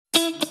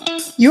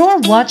You're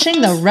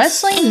watching the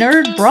Wrestling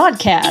Nerd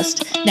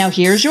Broadcast. Now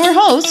here's your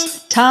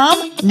hosts,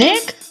 Tom,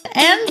 Nick,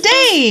 and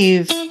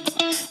Dave.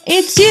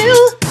 It's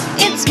you,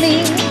 it's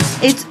me,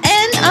 it's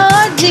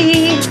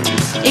N.R.D.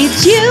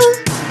 It's you,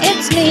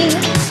 it's me,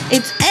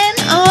 it's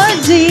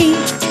N.R.D.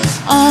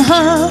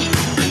 Uh-huh.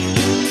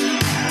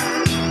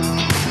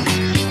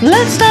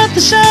 Let's start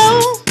the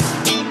show.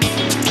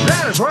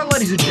 That is right,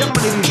 ladies and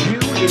gentlemen. It is you,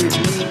 it is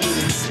me,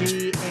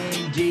 it is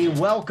T&D.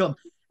 Welcome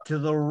to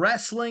the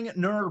Wrestling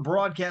Nerd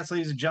Broadcast,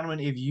 ladies and gentlemen.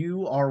 If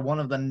you are one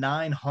of the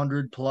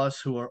 900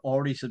 plus who are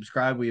already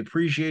subscribed, we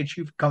appreciate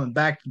you for coming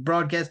back to the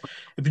broadcast.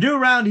 If you're new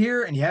around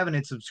here and you haven't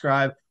hit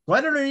subscribe,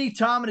 right underneath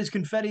Tom and his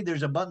confetti,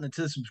 there's a button that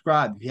says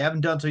subscribe. If you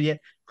haven't done so yet,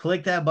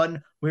 click that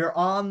button. We are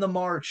on the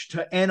march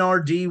to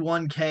N.R.D.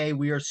 1K.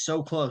 We are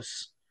so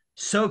close,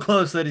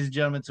 ladies and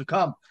gentlemen. So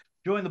come.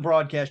 Join the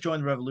broadcast,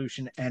 join the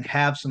revolution, and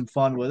have some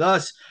fun with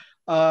us.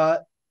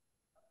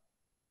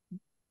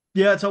 Yeah,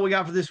 that's all we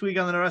got for this week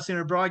on the Wrestling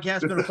Nerd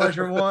Broadcast. It's been a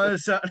pleasure.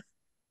 That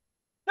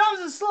was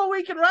a slow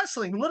week in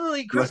wrestling.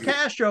 Literally, Chris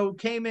Castro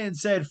came in and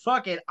said,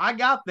 fuck it, I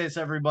got this,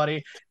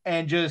 everybody,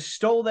 and just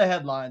stole the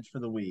headlines for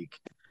the week.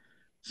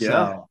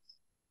 Yeah.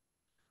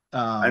 So,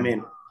 I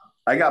mean,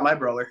 I got my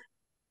Brawler.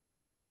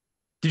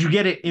 Did you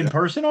get it in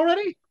person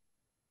already?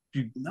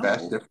 No.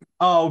 That's different.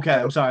 Oh, okay.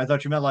 I'm sorry. I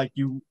thought you meant like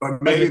you.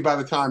 But maybe by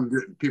the time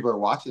people are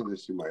watching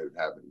this, you might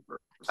have it in person.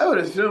 I would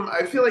assume.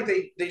 I feel like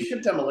they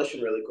shipped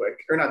Demolition really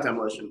quick. Or not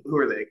Demolition. Who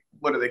are they?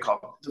 What are they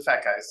called? The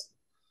fat guys.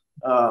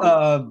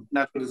 Natural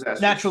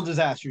disasters. Natural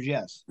disasters,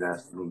 yes.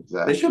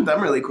 They shipped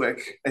them really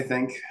quick, I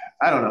think.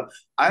 I don't know.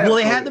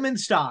 They had them in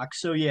stock,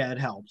 so yeah, it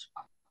helped.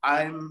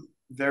 I'm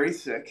very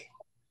sick.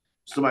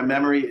 So my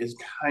memory is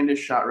kind of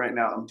shot right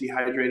now. I'm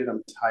dehydrated.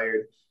 I'm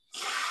tired.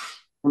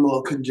 I'm a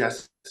little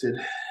congested.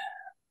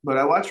 But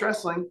I watch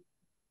wrestling,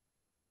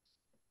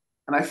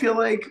 and I feel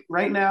like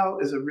right now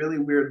is a really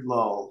weird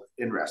lull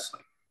in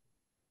wrestling.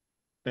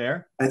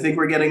 Fair. I think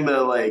we're getting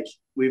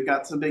we've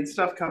got some big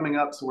stuff coming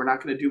up, so we're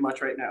not going to do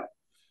much right now.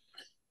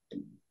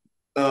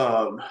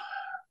 I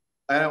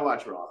didn't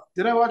watch Raw.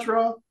 Did I watch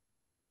Raw?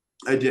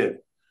 I did.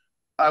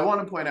 I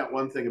want to point out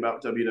one thing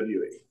about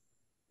WWE.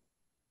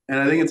 And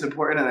I think it's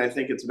important, and I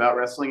think it's about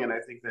wrestling, and I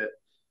think that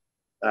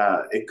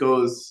it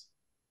goes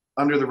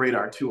under the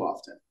radar too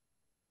often.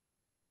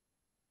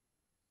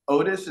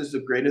 Otis is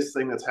the greatest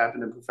thing that's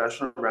happened in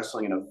professional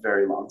wrestling in a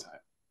very long time.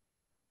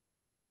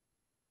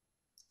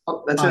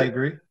 Oh, that's it. I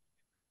agree.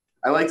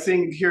 I like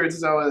seeing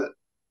Kirizawa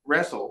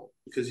wrestle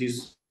because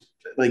he's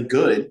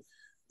good,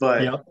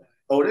 but yep.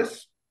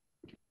 Otis,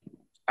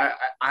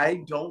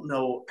 I don't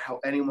know how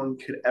anyone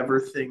could ever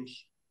think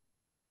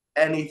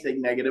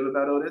anything negative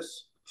about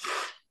Otis,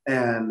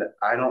 and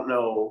I don't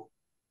know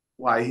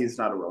why he's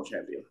not a world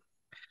champion.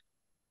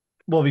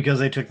 Well, because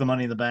they took the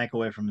Money in the Bank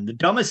away from him. The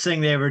dumbest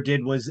thing they ever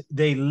did was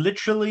they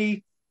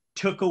literally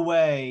took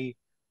away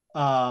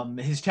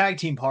his tag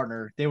team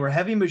partner. They were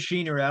Heavy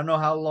Machinery. I don't know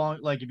how long,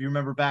 if you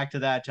remember back to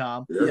that,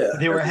 Tom. Yeah.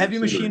 They were Heavy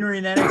Machinery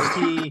in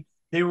NXT.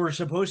 They were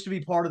supposed to be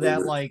part of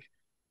that,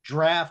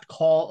 draft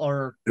call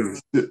or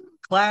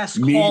class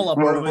call-up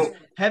where it was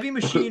Heavy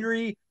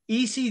Machinery,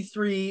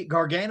 EC3,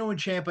 Gargano and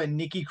Ciampa, and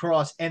Nikki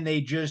Cross, and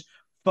they just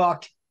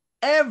fucked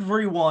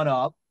everyone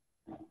up.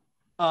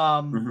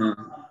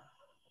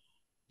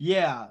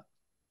 Yeah,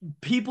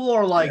 people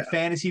are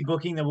fantasy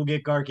booking that we'll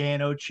get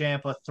Gargano,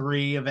 Ciampa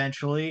 3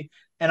 eventually.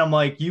 And I'm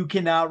like, you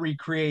cannot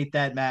recreate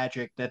that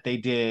magic that they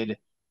did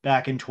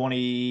back in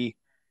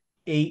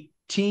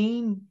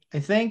 2018, I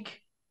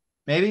think.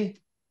 Maybe.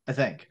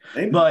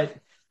 But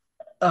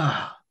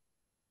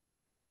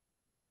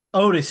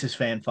Otis is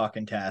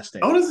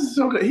fan-fucking-tastic. Otis is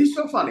so good. He's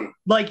so funny.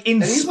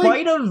 In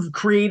spite of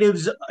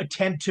creatives'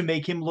 attempt to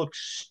make him look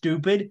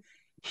stupid,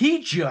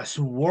 he just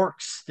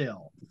works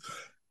still.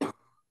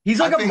 He's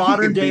like a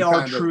modern-day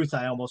R-Truth,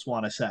 I almost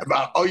want to say.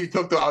 I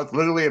was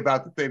literally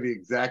about to say the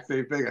exact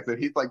same thing. I said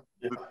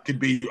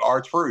could be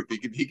R-Truth. He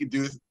could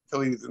do this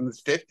until he was in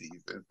his 50s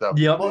and stuff.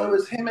 Yep. Well, it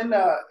was him and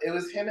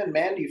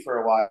Mandy for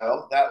a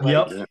while. That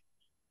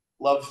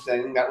love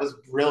thing that was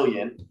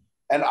brilliant.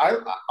 And I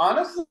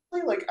honestly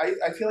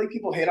I feel like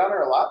people hate on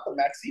her a lot, but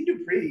Maxine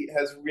Dupree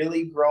has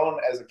really grown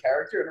as a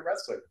character and a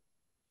wrestler.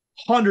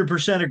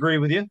 100% agree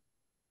with you.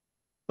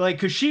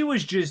 Because she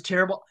was just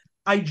terrible.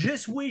 I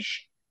just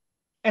wish.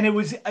 And it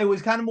was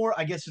kind of more,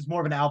 I guess it's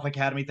more of an Alpha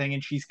Academy thing,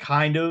 and she's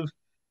kind of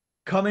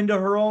come into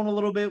her own a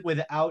little bit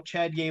without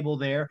Chad Gable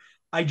there.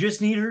 I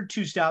just need her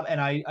to stop,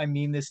 and I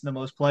mean this in the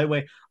most polite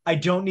way. I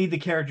don't need the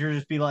character to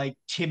just be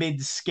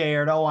timid,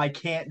 scared, oh, I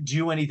can't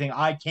do anything,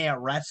 I can't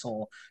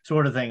wrestle,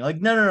 sort of thing.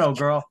 No,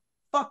 girl.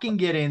 Fucking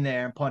get in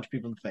there and punch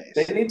people in the face.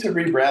 They need to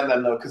rebrand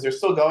them, though, because they're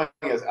still going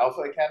as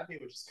Alpha Academy,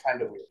 which is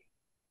kind of weird.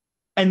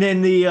 And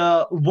then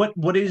the,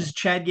 what is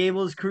Chad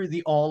Gable's crew?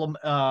 The all,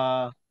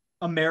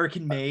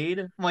 American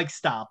Made. I'm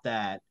stop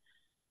that.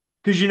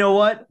 Because you know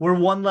what? We're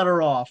one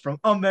letter off from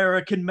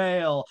American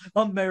Male.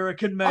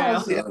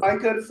 Honestly, my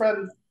good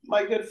friend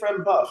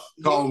Buff.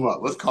 Call him up.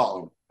 Let's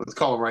call him. Let's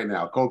call him right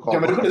now. Cold call.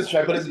 Should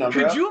I put his number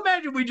Could up? you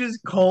imagine we just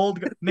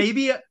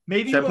maybe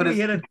when we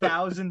hit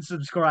 1,000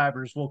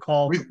 subscribers, we'll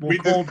cold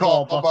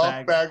call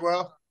Buff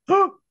Bagwell.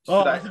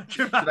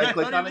 Should I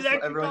click on it so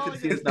everyone can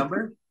see his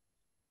number?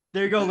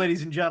 There you go,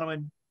 ladies and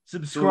gentlemen.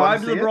 Subscribe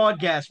to the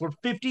broadcast. We're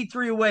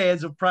 53 away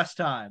as of press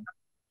time.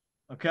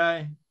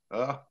 Okay?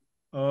 No,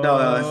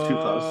 that's too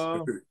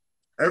close.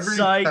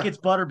 Psych, it's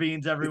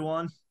Butterbeans,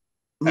 everyone.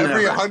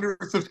 Every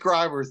 100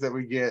 subscribers that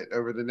we get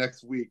over the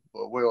next week,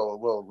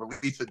 we'll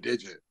release a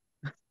digit.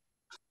 If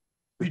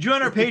you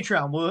join our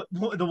Patreon,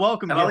 the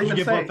welcome gift, you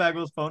get Buff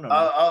Bagwell's phone number.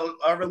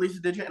 I'll release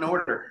a digit in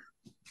order.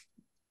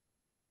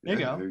 There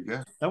you go.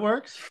 Go. That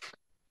works.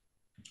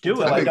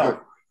 Do it.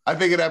 I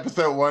think in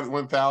episode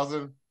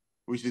 1,000,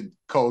 we should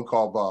cold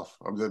call Buff.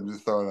 I'm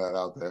just throwing that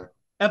out there.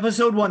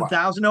 Episode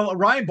 1,000. No,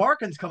 Ryan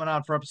Barkin's coming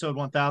on for episode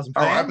 1,000.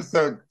 Oh,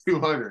 episode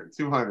 200.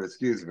 200.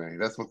 Excuse me.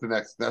 That's what the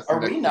next. Are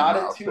we not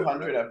at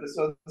 200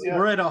 episodes yet?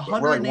 We're at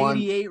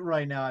 188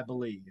 right now, I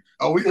believe.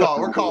 Oh, we're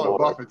calling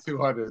Buff at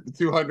 200. The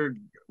 200.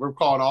 We're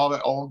calling all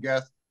the old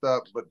guests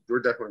up, but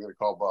we're definitely going to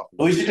call Buff.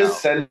 We should just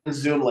send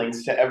Zoom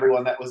links to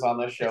everyone that was on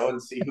the show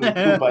and see who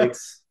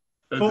bites.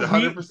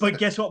 But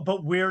guess what?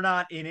 But we're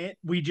not in it.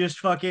 We just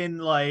fucking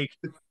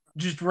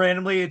just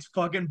randomly, it's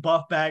fucking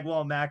Buff Bagwell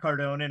and Matt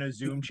Cardone in a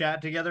Zoom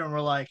chat together, and we're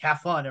like, have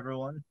fun,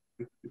 everyone.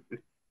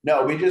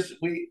 No, we just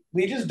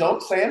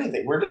don't say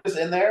anything. We're just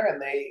in there,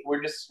 and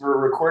we're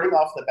recording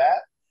off the bat,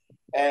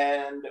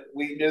 and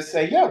we just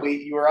say, yeah,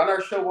 you were on our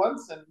show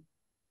once, and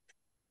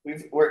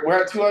we're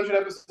at 200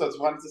 episodes.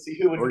 We wanted to see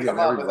who would come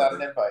on without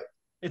an invite.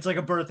 It's like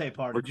a birthday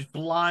party, just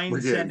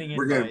blind sending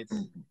invites.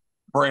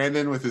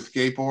 Brandon with his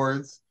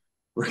skateboards.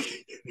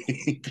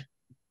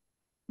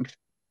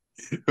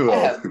 Who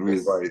else can we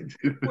invite?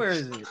 Where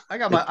is it?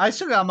 I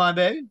still got mine,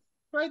 baby.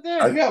 Right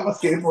there. I got my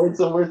skateboard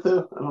somewhere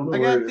too. I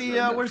got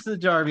the where's the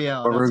Darby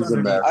Allin?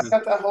 I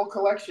got that whole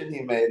collection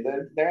he made.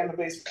 They're in the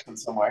basement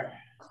somewhere.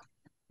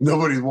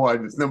 Nobody's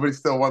won. Nobody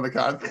still won the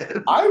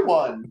contest. I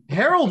won.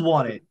 Harold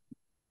won it.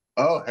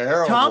 Oh,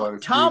 Harold won.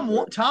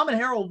 Tom and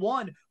Harold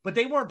won, but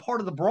they weren't part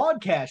of the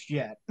broadcast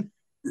yet.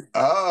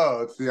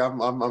 Oh, see,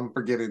 I'm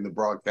forgetting the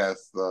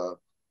broadcast.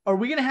 Are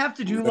we gonna have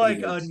to do like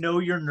a Know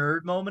Your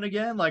Nerd moment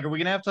again? Like, are we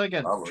gonna have to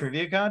a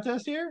trivia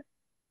contest here?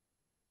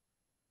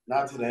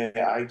 Not today.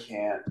 I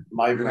can't.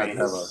 My brain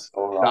is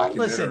so wrong.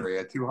 Listen,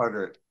 at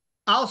 200.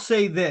 I'll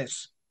say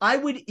this: I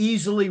would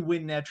easily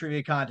win that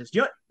trivia contest.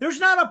 You know, there's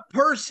not a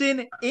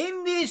person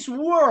in this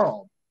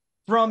world,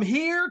 from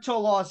here to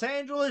Los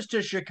Angeles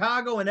to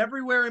Chicago and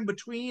everywhere in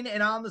between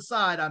and on the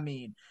side,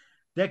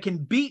 that can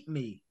beat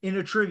me in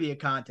a trivia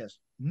contest.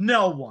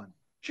 No one.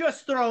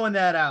 Just throwing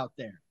that out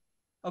there.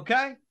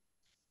 Okay?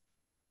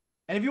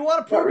 And if you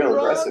want to prove me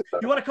wrong,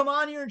 you want to come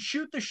on here and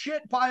shoot the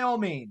shit, by all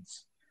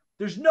means.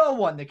 There's no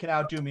one that can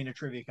outdo me in a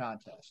trivia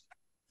contest.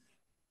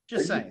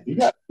 Just saying. You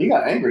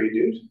got angry,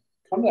 dude.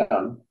 Calm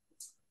down.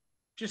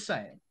 Just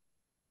saying.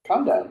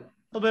 Calm down.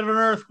 A little bit of an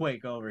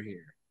earthquake over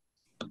here.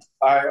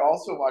 I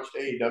also watched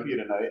AEW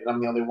tonight, and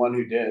I'm the only one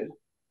who did.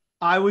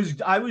 I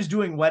was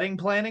doing wedding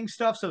planning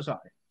stuff, so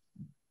sorry.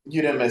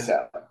 You didn't miss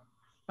out.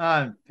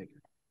 I'm figuring.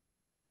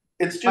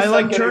 It's just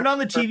I turned on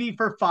the TV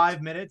for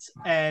 5 minutes,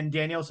 and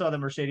Danielle saw that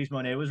Mercedes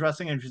Moné was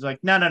wrestling, and she's like,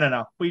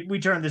 "No. We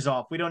turned this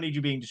off. We don't need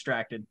you being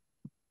distracted."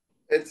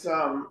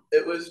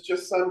 It was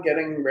just some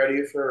getting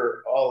ready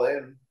for All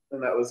In,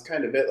 and that was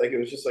kind of it. Like, it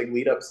was just like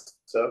lead up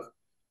stuff.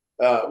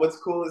 What's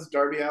cool is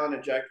Darby Allin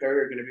and Jack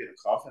Perry are going to be in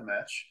a coffin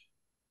match.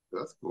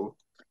 That's cool.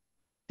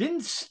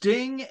 Didn't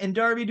Sting and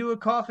Darby do a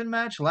coffin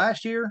match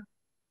last year?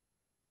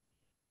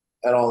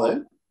 At All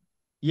In?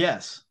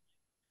 Yes.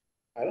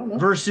 I don't know.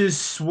 Versus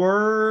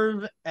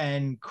Swerve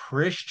and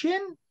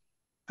Christian?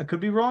 I could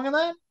be wrong on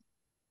that.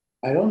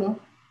 I don't know.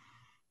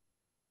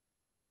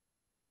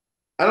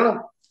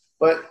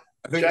 But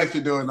I think they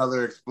should do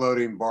another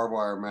exploding barbed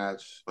wire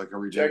match, like a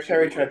rejection. Jack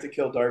Perry tried to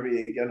kill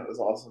Darby again. It was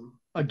awesome.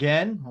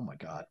 Again? Oh my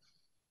god.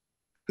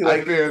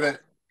 I fear that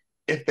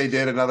if they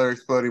did another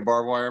exploding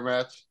barbed wire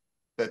match,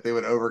 that they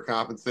would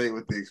overcompensate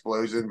with the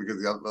explosion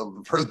because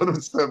the first one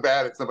was so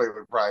bad and somebody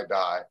would probably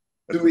die.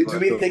 Do we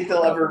think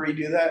they'll ever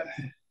redo that?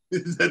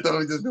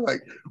 They'll just be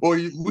like, well,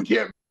 we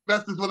can't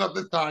mess this one up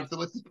this time, so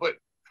let's just put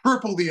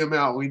triple the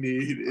amount we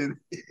need.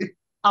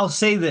 I'll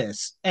say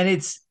this, and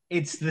it's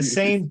the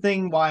same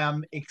thing why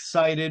I'm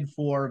excited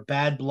for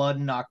Bad Blood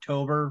in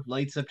October,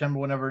 late September,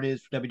 whenever it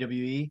is for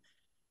WWE.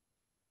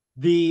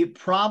 The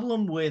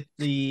problem with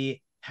the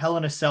Hell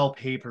in a Cell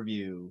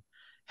pay-per-view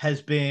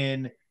has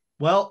been,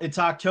 well, it's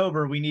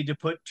October. We need to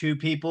put two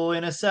people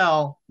in a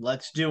cell.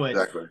 Let's do it.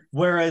 Exactly.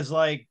 Whereas,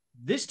 like,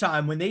 this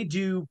time when they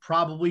do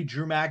probably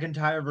Drew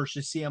McIntyre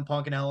versus CM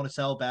Punk in Hell in a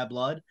Cell, Bad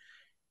Blood,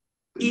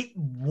 it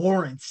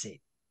warrants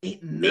it.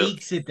 It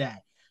makes it that.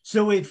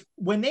 So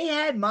when they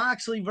had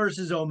Moxley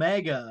versus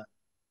Omega,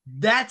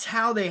 that's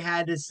how they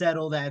had to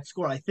settle that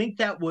score. I think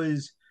that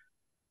was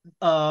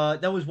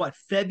what,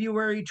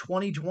 February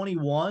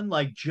 2021,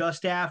 like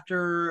just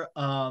after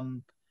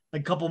a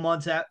couple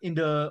months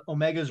into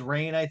Omega's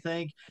reign, I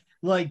think.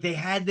 like they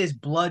had this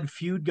blood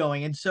feud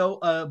going, and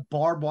so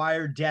barbed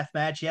wire death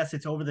match. Yes,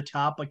 it's over the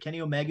top, but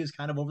Kenny Omega is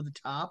kind of over the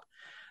top.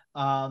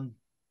 Um,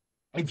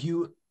 if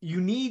you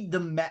need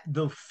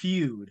the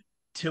feud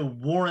to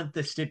warrant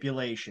the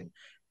stipulation,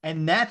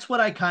 and that's what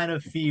I kind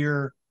of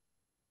fear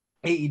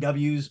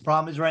AEW's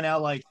problem is right now.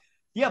 Like,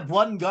 yeah,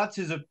 Blood and Guts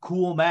is a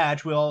cool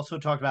match. We also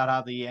talked about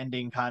how the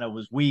ending kind of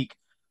was weak,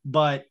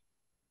 but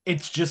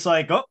it's just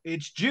like, oh,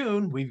 it's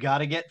June. We've got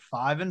to get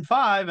 5 and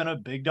 5 in a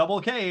big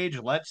double cage.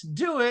 Let's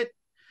do it.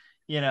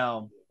 You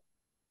know.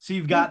 So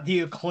you've got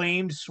the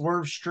acclaimed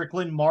Swerve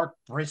Strickland, Mark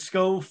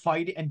Briscoe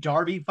fight and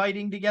Darby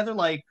fighting together.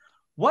 Like,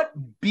 what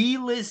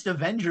B-list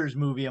Avengers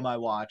movie am I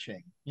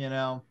watching? You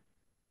know?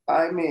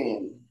 I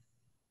mean,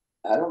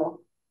 I don't know.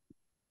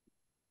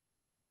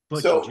 But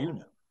you So do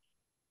know.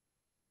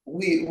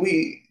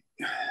 we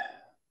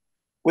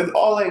with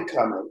All In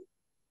coming,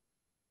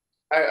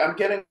 I'm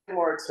getting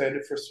more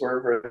excited for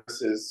Swerve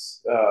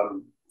versus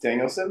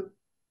Danielson.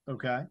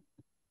 Okay.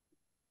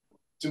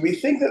 Do we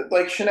think that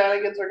like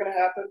shenanigans are going to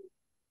happen?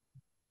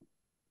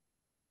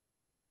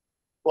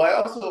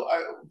 Well,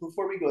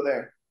 before we go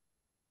there,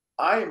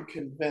 I am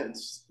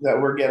convinced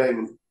that we're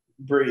getting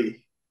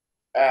Brie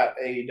at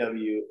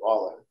AEW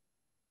All In.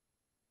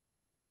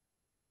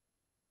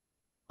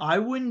 I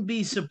wouldn't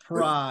be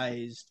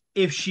surprised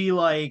if she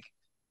like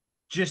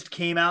just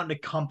came out and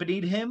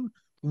accompanied him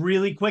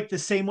really quick, the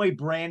same way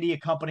Brandy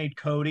accompanied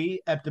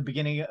Cody at the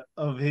beginning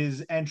of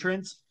his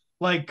entrance.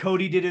 Like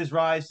Cody did his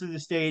rise to the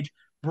stage,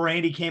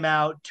 Brandy came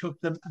out, took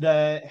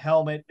the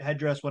helmet,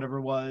 headdress, whatever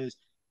it was,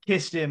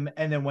 kissed him,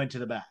 and then went to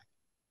the back.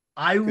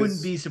 I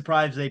wouldn't be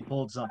surprised if they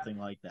pulled something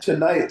like that.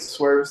 Tonight,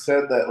 Swerve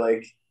said that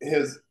like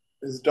his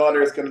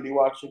daughter is going to be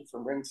watching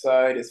from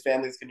ringside. His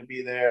family's going to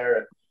be there,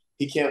 and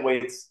he can't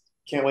wait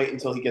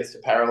until he gets to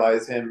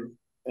paralyze him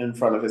in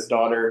front of his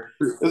daughter.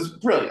 It was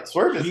brilliant.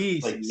 Swerve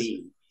is like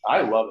me.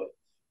 I love it.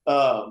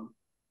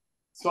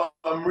 So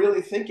I'm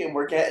really thinking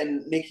we're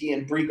getting Nikki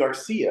and Brie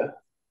Garcia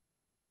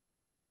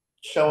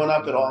showing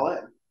up at All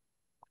In.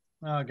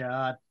 Oh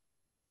God.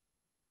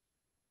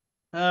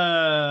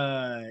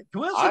 Can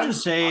we also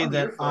just say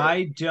that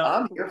I don't?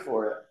 I'm here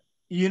for it.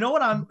 You know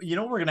what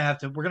we're gonna have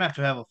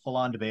to have a full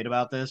on debate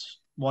about this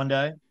one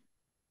day.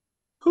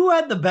 Who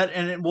had the bet?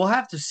 And we'll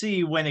have to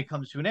see when it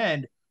comes to an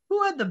end.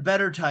 Who had the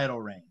better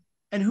title reign,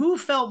 and who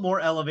felt more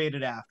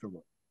elevated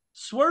afterward?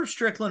 Swerve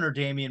Strickland or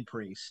Damian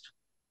Priest?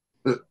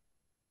 I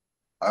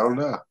don't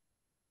know.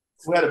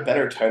 Who had a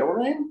better title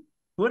reign?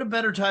 Who had a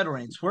better title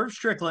reign? Swerve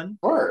Strickland.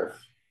 Swerve.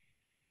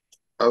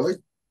 I like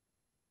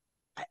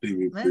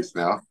Damian Priest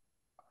now.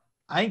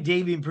 I think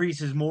Damian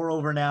Priest is more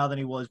over now than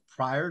he was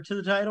prior to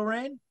the title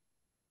reign.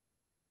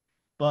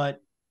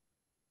 But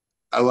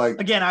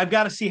again, I've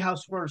got to see how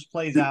Swerve's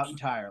plays out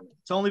entirely.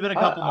 It's only been a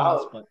couple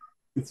months, but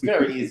it's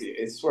very easy.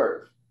 It's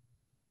Swerve.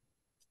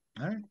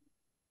 All right.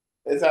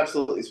 It's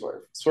absolutely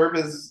Swerve. Swerve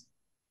is,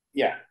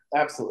 yeah,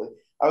 absolutely.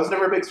 I was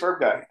never a big Swerve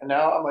guy, and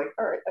now I'm like,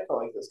 all right, I can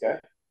like this guy.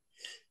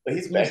 But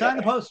he's a bad signed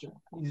the poster.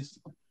 He's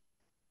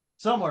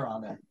somewhere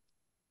on there.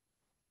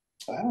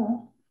 I don't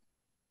know.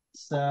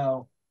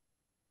 So.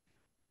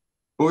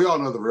 But we all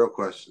know the real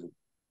question,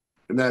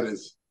 and that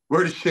is,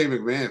 where does Shane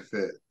McMahon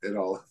fit in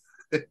all?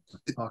 For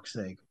fuck's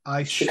sake,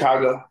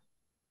 Chicago.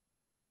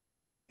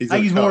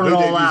 He's more of an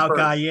all-out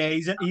guy. Yeah,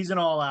 he's an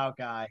all-out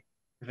guy.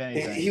 If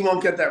anything, he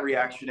won't get that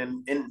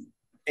reaction in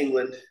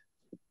England.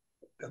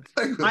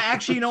 I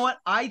actually, you know what?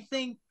 I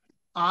think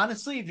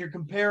honestly, if you're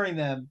comparing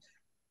them,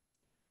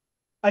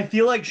 I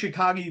feel like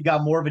Chicago, you've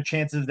got more of a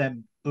chance of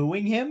them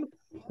booing him,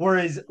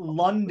 whereas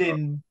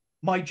London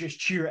might just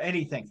cheer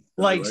anything.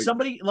 Like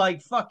somebody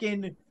like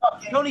fucking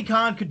Tony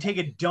Khan could take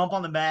a dump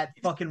on the mat,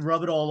 fucking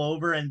rub it all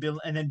over, and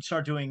then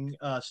start doing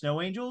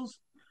Snow Angels,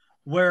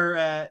 where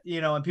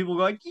and people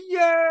go like,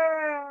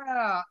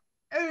 yeah,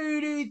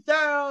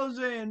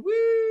 80,000,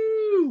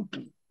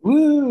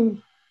 woo.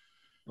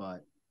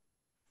 But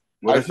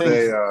I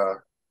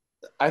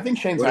think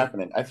Shane's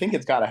happening. I think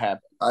it's got to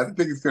happen. I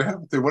think it's going to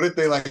happen too. What if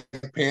they like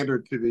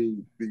pandered to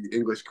the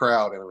English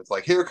crowd and it was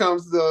like, here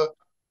comes the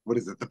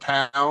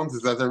pounds?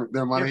 Is that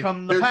their money? Here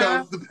comes the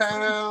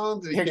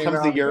pounds. Here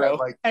comes the euro.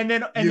 And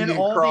then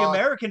all the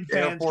American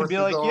fans can be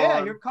like,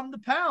 yeah, here come the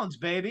pounds,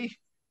 baby.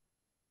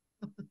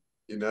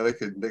 They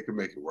could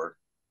make it work.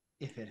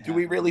 Do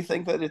we really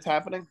think that it's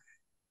happening?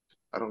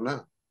 I don't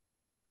know.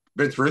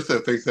 Vince Russo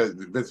thinks that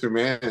Vince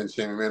McMahon and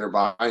Shane McMahon are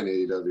buying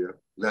AEW.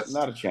 That's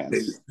not a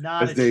chance.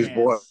 That's Dave's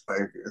boy,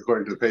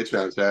 according to the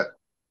Patreon chat.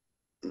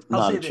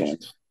 I'll say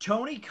this.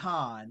 Tony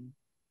Khan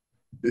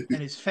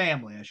and his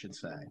family, I should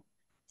say,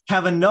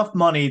 have enough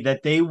money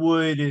that they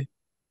would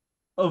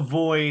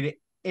avoid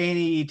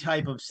any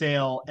type of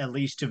sale, at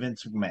least to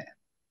Vince McMahon.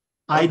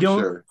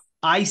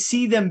 I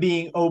see them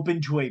being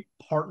open to a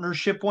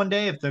partnership one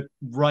day if the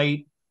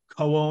right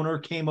co-owner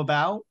came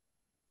about.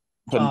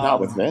 But not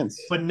with Vince.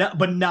 But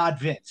not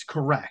Vince,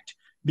 correct.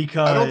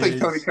 Because I don't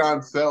think Tony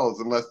Khan sells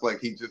unless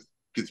he just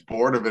gets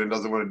bored of it and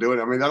doesn't want to do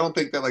it. I mean, I don't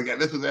think that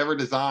this was ever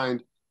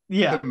designed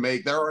to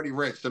make. They're already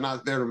rich. They're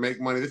not there to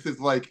make money. This is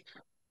like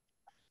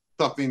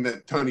something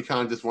that Tony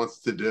Khan just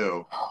wants to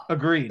do.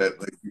 Agreed. That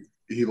like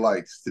he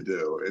likes to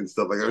do and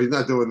stuff like that. He's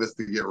not doing this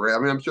to get rich. I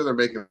mean, I'm sure they're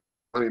making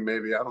money.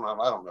 Maybe I don't know.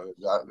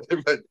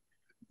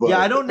 But yeah,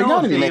 I don't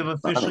know if they have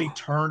officially money.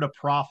 turned a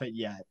profit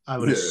yet. I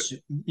would assume,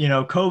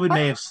 COVID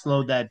may have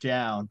slowed that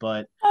down,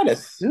 but I'd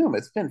assume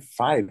it's been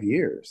 5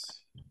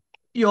 years.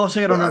 you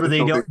also got to remember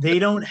they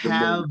don't the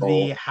have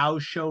goal. the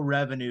house show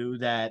revenue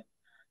that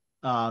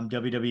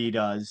WWE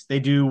does. They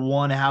do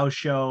one house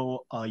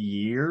show a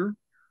year,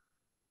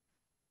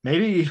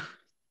 maybe,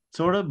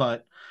 sort of,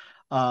 but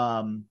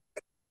and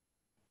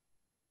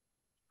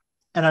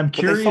I'm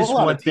curious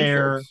what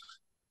their.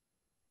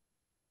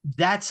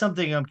 That's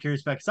something I'm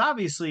curious about because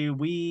obviously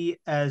we,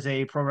 as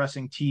a Pro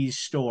Wrestling Tees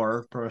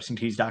store,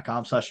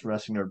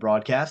 prowrestlingtees.com/Wrestling NRD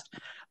Broadcast,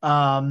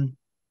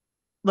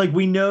 like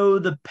we know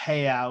the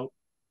payout,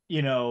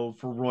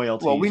 for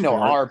royalties. Well, we know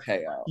our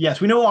payout. Yes,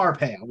 we know our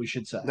payout. We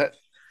should say that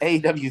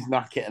AEW's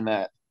not getting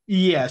that.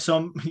 Yeah,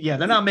 so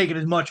they're not making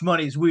as much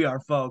money as we are,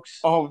 folks.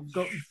 Oh,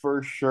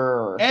 for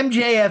sure.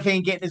 MJF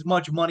ain't getting as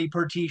much money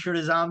per T-shirt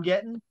as I'm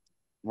getting.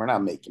 We're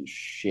not making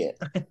shit.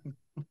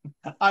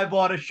 I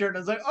bought a shirt and I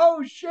was like,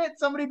 oh shit,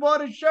 somebody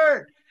bought a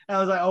shirt. And I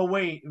was like, oh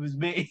wait, it was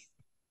me.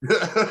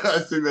 I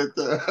see that.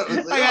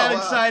 I got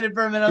excited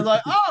for a minute. I was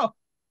like, oh,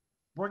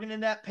 working in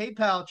that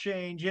PayPal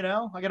change, I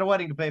got a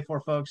wedding to pay for,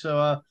 folks.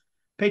 So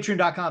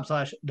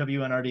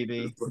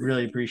patreon.com/WNRDB.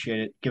 Really appreciate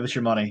it. Give us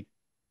your money.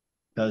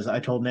 Because I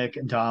told Nick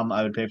and Tom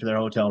I would pay for their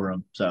hotel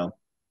room. So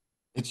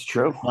it's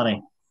true.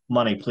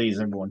 Money, please,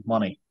 everyone.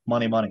 Money.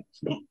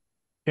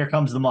 Here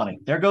comes the money.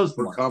 There goes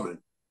the money.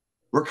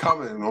 We're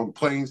coming on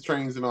planes,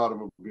 trains, and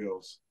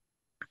automobiles.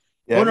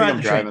 Yeah, I think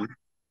I'm driving.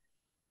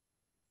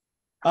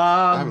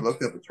 I haven't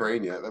looked at the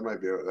train yet. That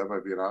might be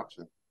an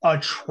option. A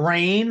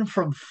train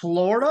from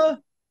Florida?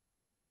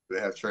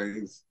 They have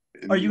trains.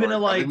 Are you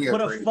gonna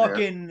put a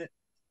fucking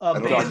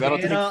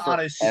bandana on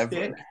a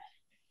stick?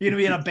 You're gonna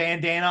be in a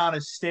bandana on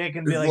a stick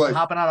and be like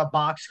hopping on a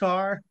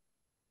boxcar?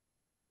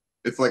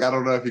 It's like I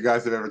don't know if you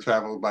guys have ever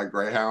traveled by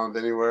Greyhound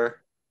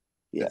anywhere.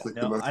 Yeah, it's like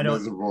the most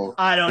miserable.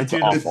 I don't do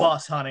the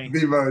bus, honey.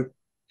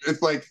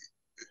 It's like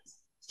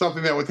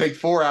something that would take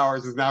 4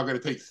 hours is now going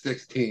to take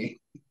 16.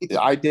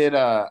 I did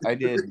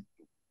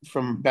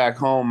from back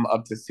home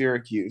up to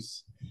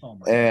Syracuse,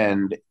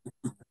 and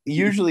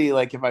usually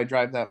like if I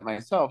drive that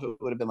myself, it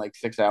would have been like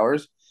 6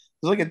 hours. It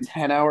was like a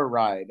 10-hour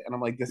ride, and I'm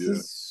like, this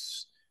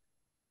is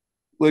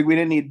like we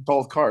didn't need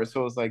both cars,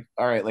 so it was like,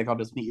 all right, like I'll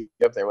just meet you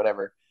up there,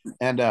 whatever.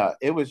 And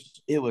it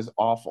was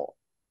awful,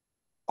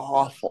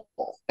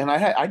 and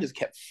I just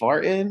kept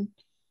farting.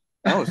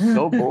 I was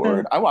so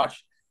bored.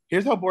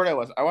 Here's how bored I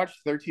was. I watched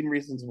 13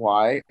 Reasons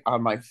Why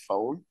on my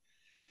phone.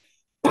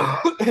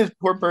 His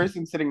poor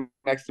person sitting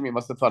next to me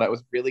must have thought I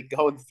was really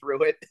going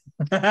through it.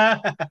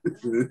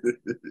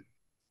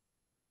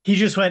 He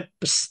just went,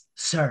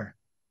 sir,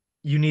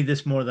 you need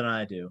this more than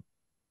I do.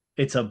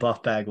 It's a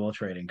Buff Bagwell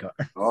trading card.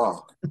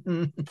 Oh,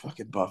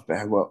 fucking Buff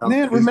Bagwell.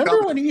 Man,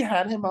 remember when he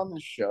had him on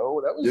the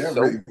show? That was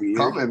so weird.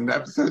 Coming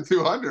episode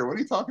 200. What are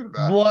you talking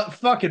about? What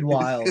fucking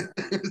wild.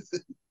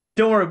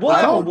 Don't worry, we'll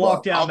have a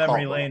walk down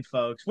memory lane,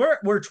 folks.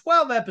 We're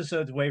 12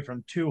 episodes away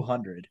from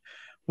 200,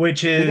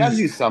 which is. We gotta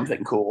do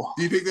something cool.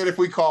 Do you think that if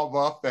we call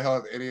Buff, they'll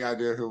have any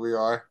idea who we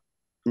are?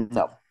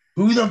 No.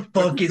 Who the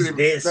fuck is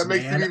this? That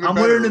makes it even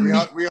better.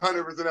 We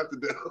 100% have to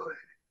do it.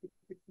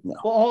 No.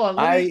 Well, hold on.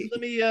 Let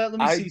me see.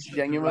 I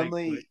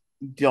genuinely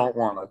don't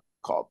want to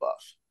call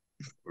Buff.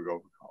 We're going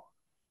to call.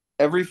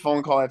 Every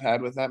phone call I've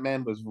had with that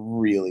man was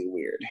really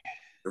weird.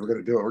 We're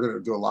gonna do it. We're gonna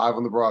do it live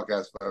on the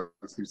broadcast.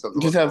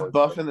 Just have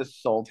Buff and the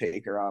Soul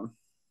Taker on.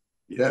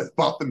 Yes,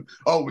 Buff and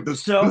the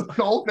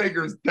Soul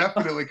Taker is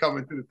definitely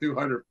coming to the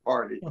 200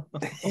 party.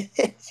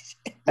 This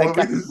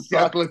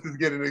is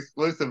getting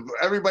exclusive.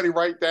 Everybody,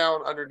 write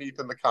down underneath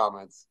in the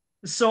comments.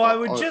 So I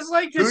would just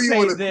like to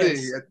say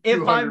this: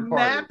 if I'm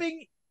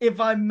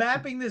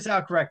mapping this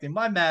out correctly,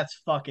 my math's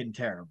fucking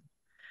terrible.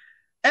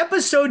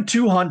 Episode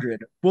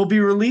 200 will be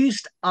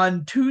released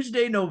on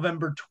Tuesday,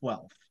 November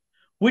 12th.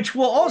 Which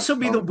will also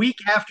be the week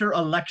after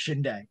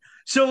Election Day.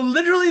 So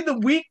literally the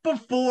week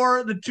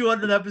before the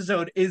 200th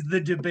episode is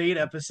the debate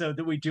episode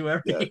that we do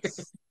every year.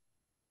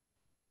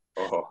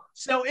 Oh.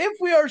 So if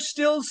we are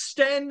still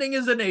standing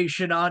as a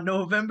nation on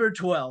November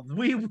 12th,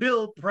 we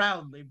will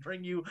proudly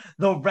bring you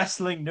the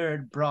Wrestling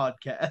NRD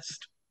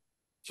Broadcast.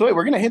 So wait,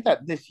 we're going to hit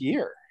that this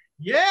year?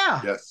 Yeah.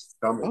 Yes.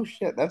 Oh,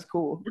 shit. That's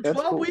cool. We're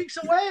 12 weeks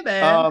away,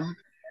 man.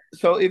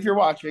 So if you're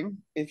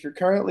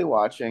currently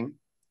watching,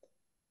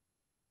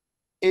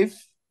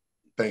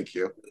 thank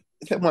you.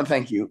 One,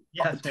 thank you.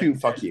 Yeah, two,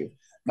 fuck you.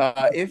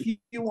 If you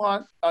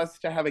want us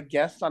to have a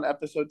guest on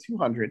episode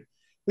 200,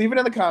 leave it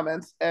in the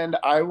comments, and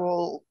I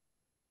will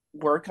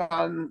work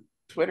on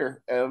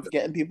Twitter of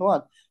getting people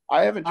on.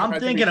 I'm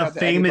thinking a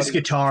famous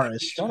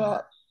guitarist. Shut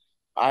up.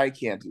 I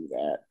can't do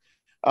that.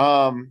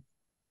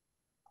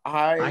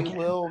 I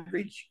will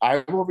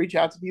reach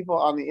out to people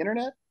on the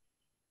internet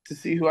to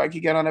see who I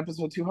could get on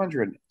episode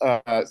 200.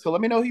 So let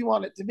me know who you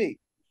want it to be.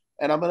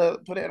 And I'm going to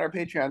put it in our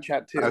Patreon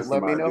chat, too.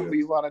 Let me know who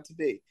you want it to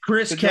be.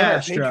 Chris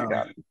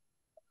Castro.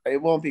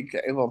 It won't be.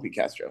 It won't be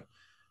Castro.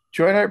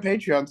 Join our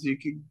Patreon so you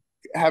can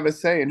have a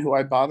say in who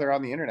I bother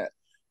on the internet.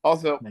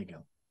 Also, there you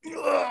go.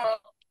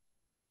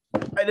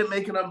 I didn't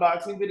make an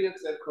unboxing video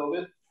because I have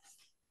COVID,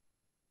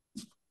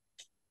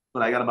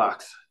 but I got a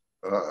box.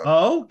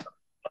 Oh,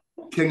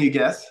 can you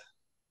guess?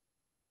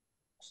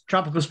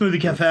 Tropical Smoothie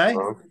Cafe.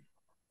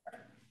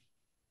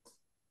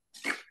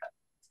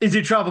 Is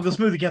it Tropical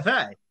Smoothie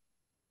Cafe?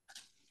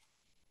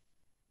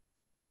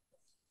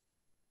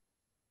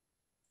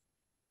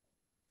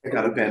 I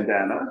got a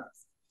bandana.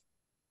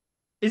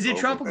 Is it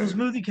Tropical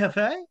Smoothie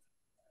Cafe?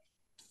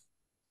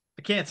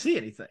 I can't see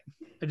anything.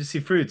 I just see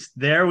fruits.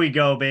 There we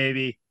go,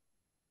 baby.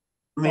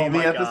 Meet me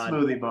at the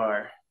smoothie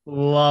bar.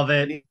 Love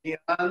it.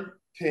 Neon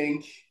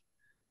pink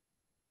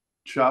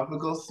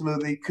Tropical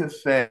Smoothie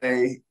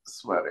Cafe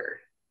sweater.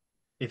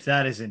 If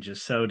that isn't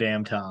just so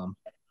damn Tom.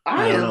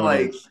 I am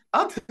like,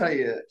 I'll tell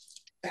you,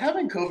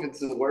 having COVID's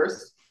the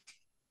worst.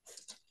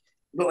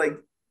 But like,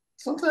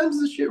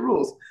 sometimes this shit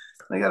rules.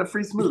 I got a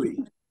free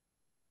smoothie.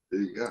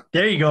 There you go.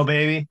 There you go,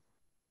 baby.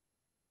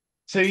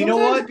 So you know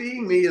what?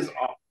 Being me is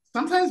awful.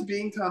 Sometimes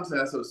being Tom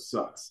Sasso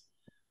sucks.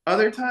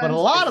 Other times, but a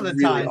lot of the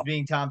times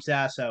being Tom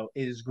Sasso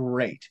is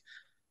great.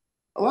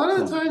 A lot of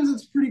the times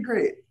it's pretty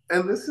great.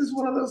 And this is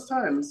one of those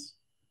times.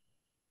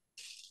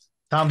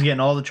 Tom's getting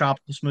all the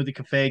Tropical Smoothie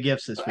Cafe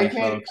gifts this week,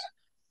 folks.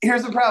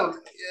 Here's the problem.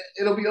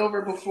 It'll be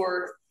over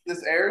before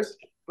this airs.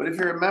 But if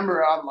you're a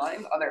member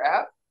online on their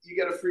app, you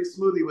get a free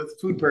smoothie with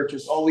food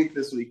purchase all week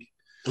this week.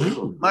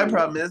 Ooh. My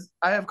problem is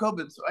I have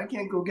COVID, so I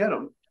can't go get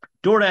them.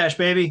 DoorDash,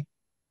 baby.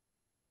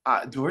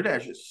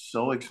 DoorDash is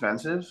so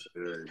expensive.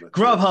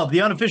 Grubhub,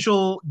 the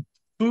unofficial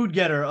food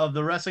getter of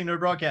the Wrestling NRD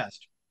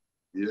Broadcast.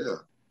 Yeah.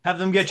 Have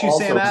them get you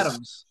Sam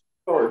Adams.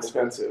 So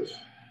expensive.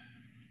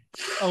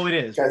 Oh, it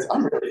is. Guys,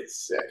 I'm really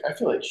sick. I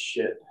feel like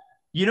shit.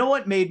 You know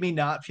what made me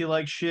not feel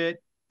like shit?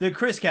 The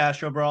Chris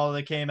Castro Brawler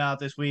that came out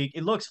this week.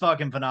 It looks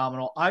fucking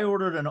phenomenal. I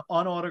ordered an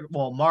unautographed.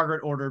 Well,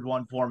 Margaret ordered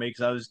one for me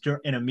because I was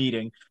in a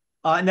meeting.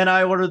 And then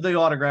I ordered the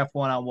autographed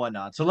one on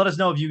Whatnot. So let us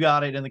know if you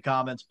got it in the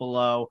comments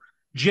below.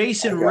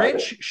 Jason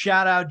Rich,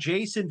 shout out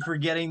Jason for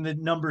getting the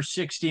number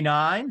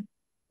 69.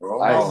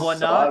 I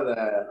saw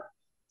that.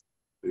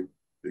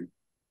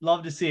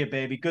 Love to see it,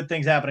 baby. Good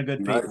things happen to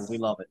good people. We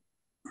love it.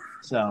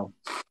 So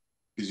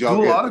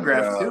cool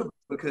autograph too,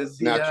 because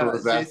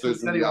Jason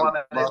said he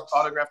wanted it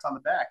autographed on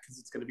the back because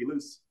it's going to be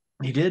loose.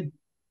 He did.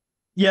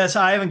 Yes,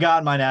 I haven't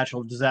gotten my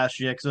natural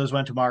disaster yet because those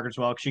went to Margaret as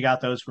well. She got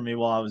those for me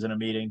while I was in a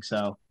meeting.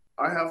 So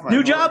I have my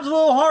new job's a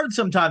little hard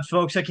sometimes,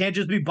 folks. I can't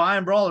just be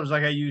buying brawlers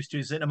like I used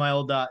to, sitting at my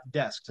old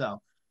desk. So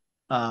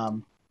I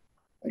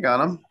got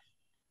them.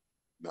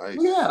 Nice.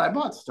 Look at that. I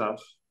bought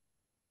stuff.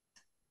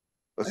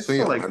 Let's see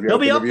them. They'll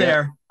be up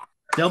there.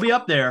 They'll be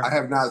up there. I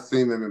have not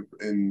seen them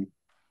in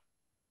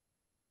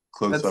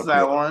close up. That's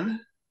that one.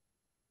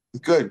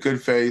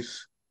 Good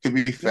face. Could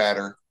be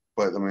fatter,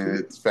 but I mean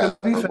it's fat.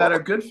 Could be fatter.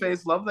 Good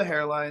face. Love the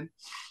hairline.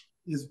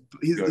 He's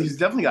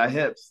definitely got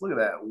hips. Look at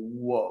that.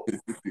 Whoa.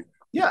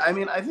 Yeah, I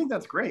mean, I think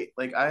that's great.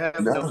 Like, I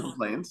have no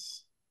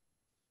complaints.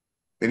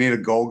 They need a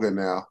Golga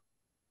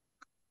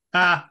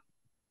now.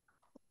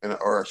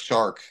 Or a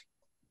shark.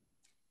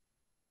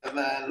 And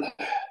then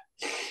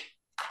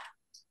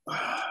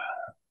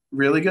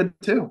really good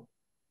too.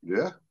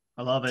 Yeah.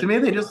 I love it. To me,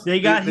 they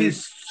got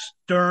his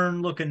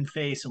stern looking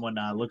face and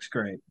whatnot. It looks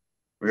great.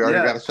 We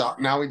already got a shot.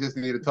 Now we just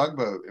need a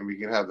tugboat and we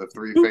can have the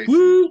three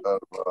faces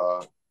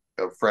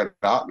of Fred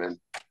Ottman.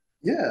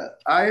 Yeah.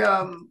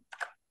 I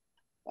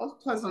was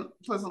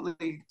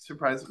pleasantly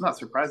surprised. Not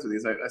surprised with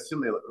these. I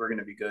assume they were going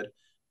to be good.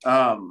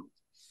 I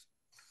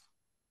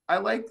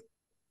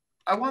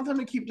want them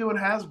to keep doing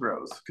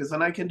Hasbros because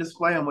then I can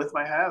display them with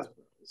my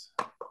Hasbros.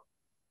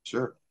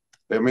 Sure.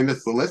 I mean,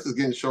 the list is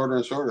getting shorter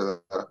and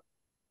shorter.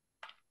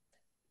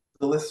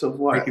 The list of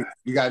what?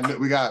 We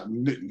got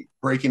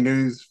breaking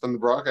news from the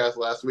broadcast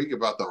last week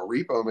about the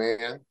Repo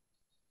Man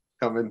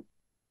coming.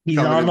 He's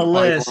on the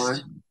list.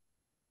 It's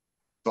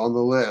on the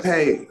list.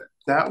 Hey,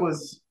 that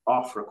was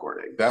off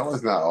recording. That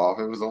was not off.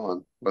 It was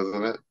on,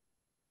 wasn't it?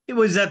 It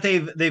was that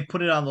they've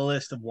put it on the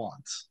list of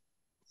wants.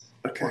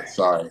 Okay.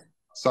 Sorry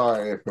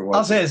if it was.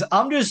 I'll say this.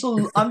 I'm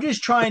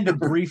just trying to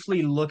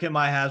briefly look at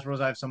my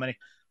Hasbros. I have so many.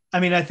 I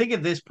mean, I think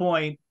at this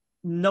point,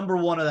 number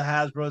one of the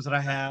Hasbros that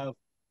I have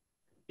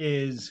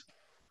is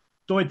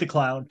Doink the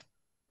Clown.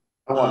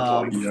 I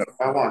want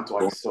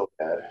Doink so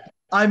bad.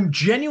 I'm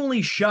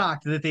genuinely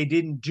shocked that they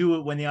didn't do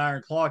it when the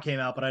Iron Claw came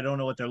out, but I don't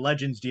know what their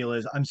Legends deal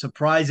is. I'm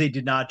surprised they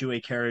did not do a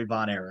Kerry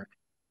Von Erich.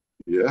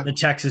 Yeah. The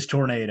Texas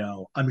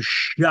Tornado. I'm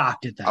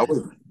shocked at that. I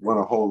would want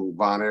a whole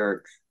Von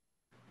Erich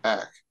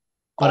pack.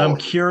 But I'm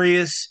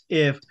curious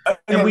if,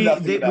 and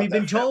we've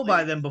been told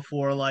by them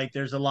before, like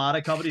there's a lot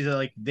of companies that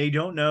like they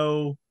don't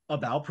know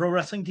about pro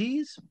wrestling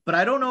tees, but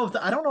I don't know if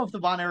the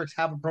Von Erichs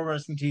have a pro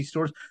wrestling tee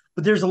stores.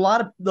 But there's a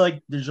lot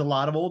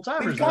of old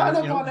timers. We've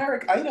gotten a Von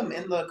Erich item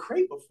in the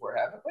crate before,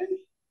 haven't we?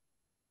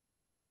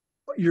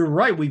 You're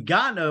right. We've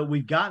gotten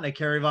a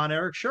Kerry Von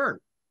Erich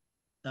shirt.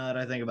 Now that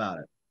I think about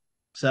it,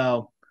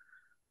 so.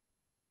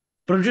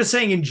 But I'm just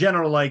saying in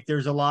general, like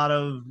there's a lot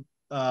of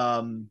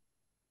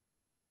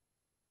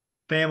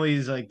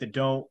families like that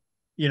don't,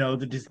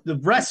 the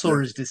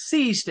wrestler is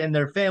deceased and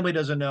their family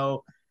doesn't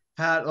know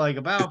how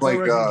about It's pro like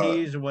wrestling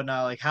tees or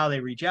whatnot, like how they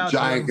reach out to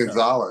Giant them.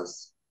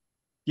 Gonzalez.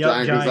 Yep,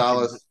 Giant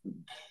Gonzalez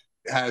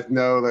has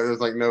there's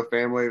like no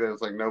family.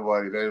 There's like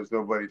nobody. There's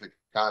nobody to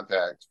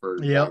contact for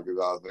Giant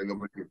Gonzalez. Like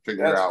nobody can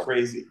figure out. That's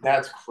crazy.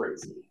 That's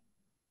crazy.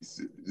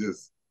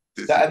 Just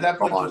at that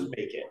point, just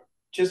make it.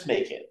 Just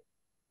make it.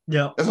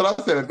 Yeah, that's what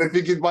I said. If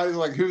you get money,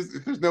 like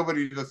if there's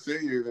nobody to sue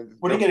you, then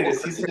what are you going to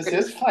cease and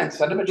desist? Fine,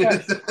 send him a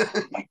check.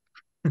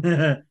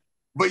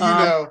 But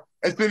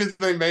as soon as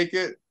they make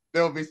it,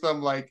 there'll be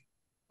some like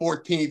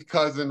 14th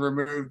cousin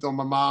removed on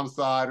my mom's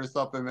side or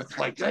something that's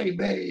like they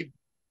made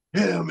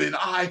him, and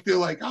I feel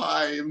like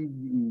I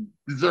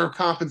deserve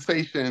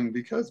compensation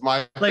because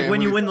my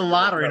when you win the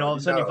lottery and all of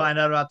a sudden you find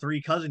out about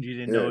 3 cousins you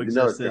didn't know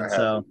existed.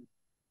 So,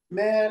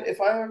 man, if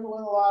I ever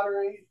win the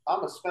lottery, I'm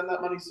gonna spend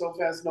that money so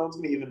fast no one's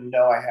gonna even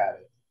know I had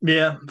it.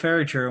 Yeah,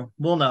 very true.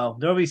 We'll know.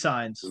 There'll be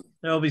signs.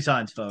 There'll be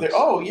signs, folks.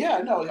 I'm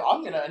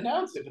gonna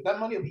announce it, but that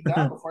money will be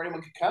gone before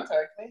anyone can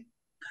contact me.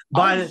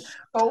 I'm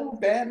so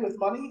bad with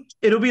money.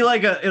 It'll be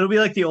like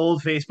the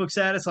old Facebook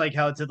status, like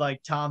how it said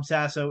like Tom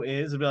Sasso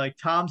is. It'll be like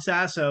Tom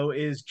Sasso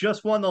is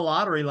just won the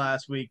lottery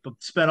last week, but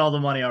spent all the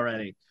money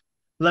already.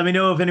 Let me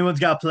know if anyone's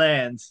got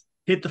plans.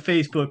 Hit the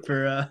Facebook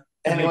for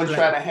anyone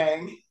trying to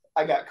hang.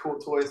 I got cool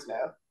toys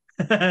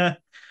now.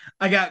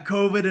 I got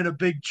COVID and a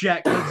big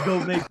check. Let's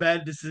go make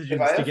bad decisions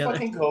together. If I have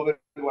fucking COVID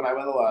when I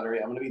win the lottery,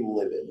 I'm gonna be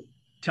livid.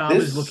 Tom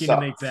is looking to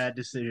make bad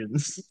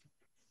decisions.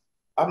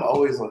 I'm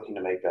always looking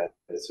to make bad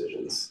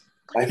decisions.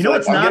 You know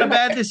what's not a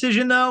bad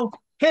decision, though?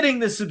 Hitting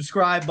the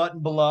subscribe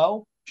button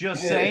below.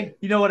 Just saying.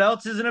 You know what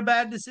else isn't a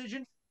bad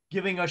decision?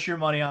 Giving us your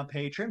money on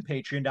Patreon,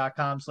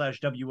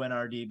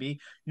 patreon.com/WNRDB. You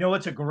know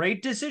what's a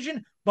great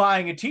decision?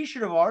 Buying a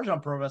t-shirt of ours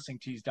on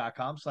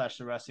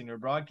ProWrestlingTees.com/The Wrestling NRD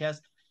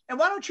Broadcast. And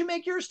why don't you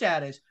make your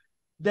status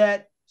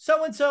that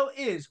so-and-so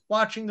is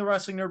watching the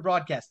Wrestling NRD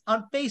Broadcast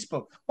on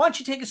Facebook? Why don't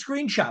you take a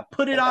screenshot,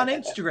 put it on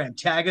Instagram,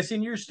 tag us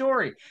in your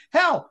story.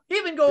 Hell,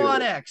 even go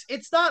on X.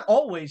 It's not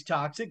always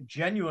toxic,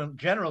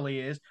 generally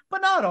is,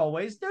 but not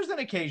always. There's an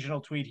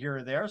occasional tweet here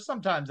or there.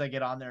 Sometimes I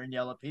get on there and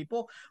yell at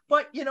people.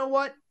 But you know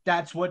what?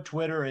 That's what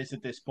Twitter is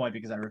at this point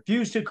because I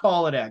refuse to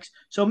call it X.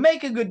 So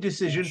make a good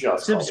decision.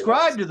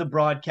 Subscribe to the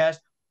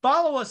broadcast.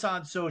 Follow us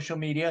on social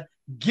media.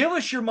 Give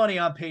us your money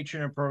on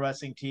Patreon and Pro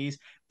Wrestling Tees.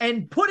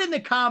 And put in the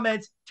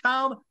comments,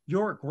 Tom,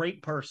 you're a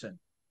great person.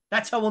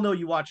 That's how we'll know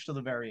you watched till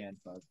the very end,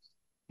 folks.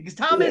 Because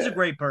Tom is a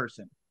great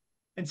person.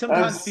 And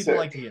sometimes people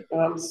like to hear it.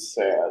 I'm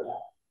sad.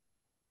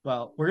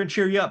 Well, we're going to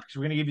cheer you up because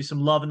we're going to give you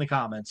some love in the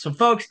comments. So,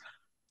 folks,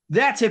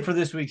 that's it for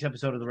this week's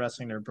episode of the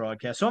Wrestling NRD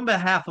Broadcast. So, on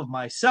behalf of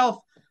myself,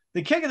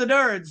 the king of the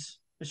nerds,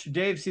 Mr.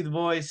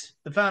 DaveCTheVoice,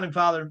 the founding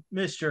father,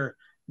 Mr.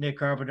 Nick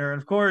Carpenter,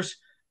 and, of course,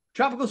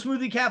 Tropical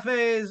Smoothie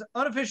Cafe's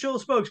unofficial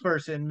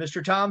spokesperson,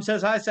 Mr. Tom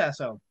Says Hi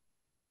Sasso.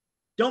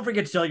 Don't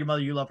forget to tell your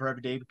mother you love her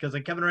every day because,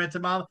 like Kevin Durant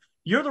said, Mom,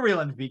 you're the real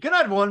MVP. Good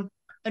night, everyone,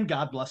 and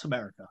God bless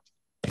America.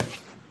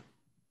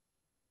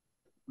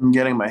 I'm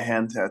getting my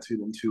hand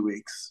tattooed in 2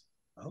 weeks.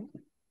 Oh.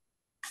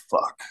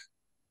 Fuck.